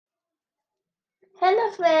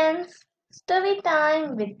Hello friends, story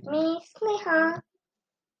time with me Sneha.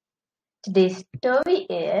 Today's story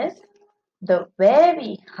is The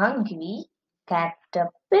Very Hungry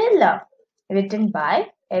Caterpillar, written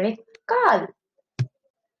by Carle.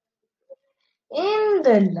 In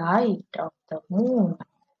the light of the moon,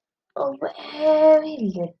 a very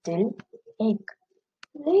little egg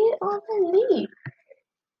lay on a leaf.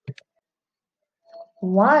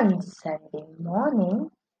 One Sunday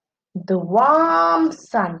morning, the warm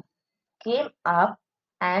sun came up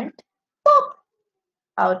and popped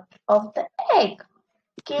out of the egg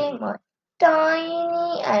came a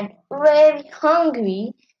tiny and very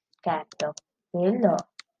hungry caterpillar.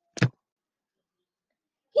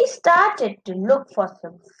 He started to look for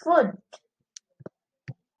some food.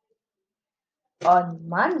 On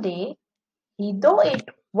Monday, he though ate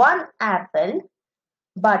one apple,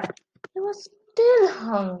 but he was still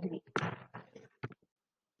hungry.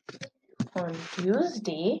 On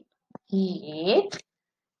Tuesday, he ate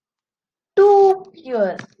two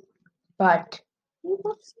pears, but he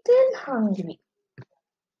was still hungry.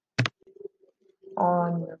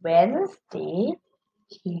 On Wednesday,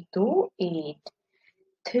 he though ate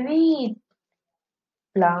three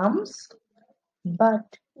plums,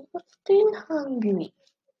 but he was still hungry.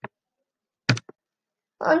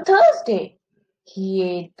 On Thursday, he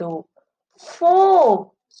ate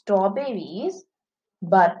four strawberries,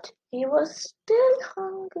 but he was still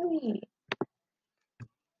hungry.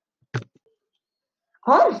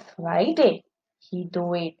 On Friday, he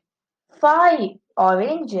ate five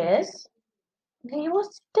oranges, he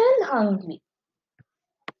was still hungry.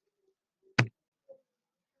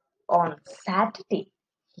 On Saturday,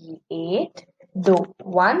 he ate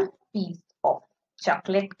one piece of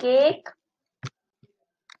chocolate cake,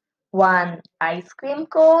 one ice cream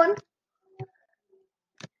cone,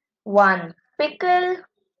 one pickle,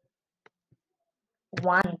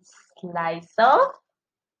 one slice of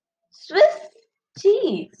Swiss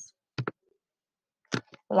cheese,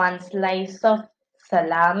 one slice of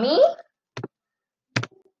salami,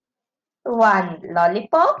 one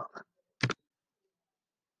lollipop,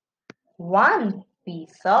 one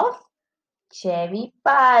piece of cherry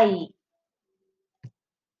pie,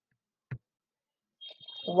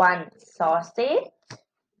 one sausage,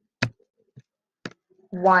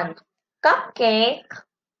 one cupcake,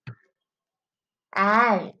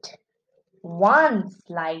 and one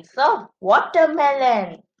slice of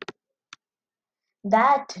watermelon.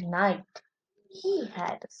 That night, he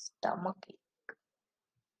had a stomachache.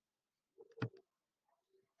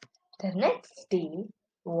 The next day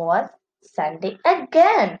was Sunday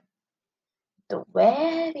again. The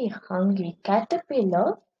very hungry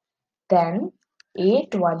caterpillar then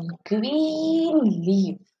ate one green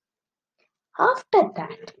leaf. After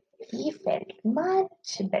that, he felt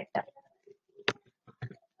much better.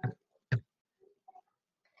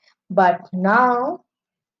 But now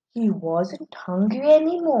he wasn't hungry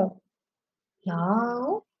anymore.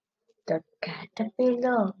 Now the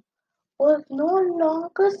caterpillar was no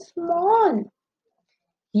longer small.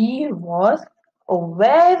 He was a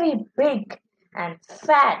very big and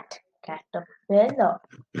fat caterpillar.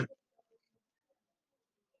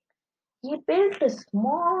 He built a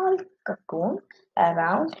small cocoon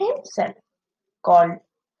around himself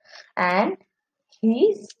and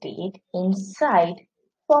he stayed inside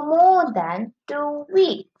for more than 2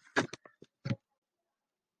 weeks.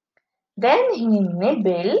 Then he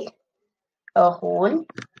nibbled a hole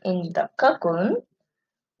in the cocoon,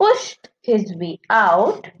 pushed his way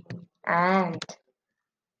out, and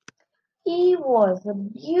he was a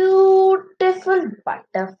beautiful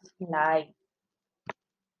butterfly.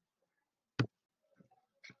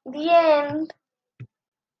 The end.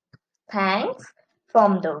 Thanks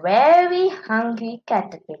from the very hungry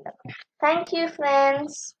caterpillar. Thank you,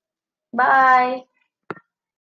 friends. Bye.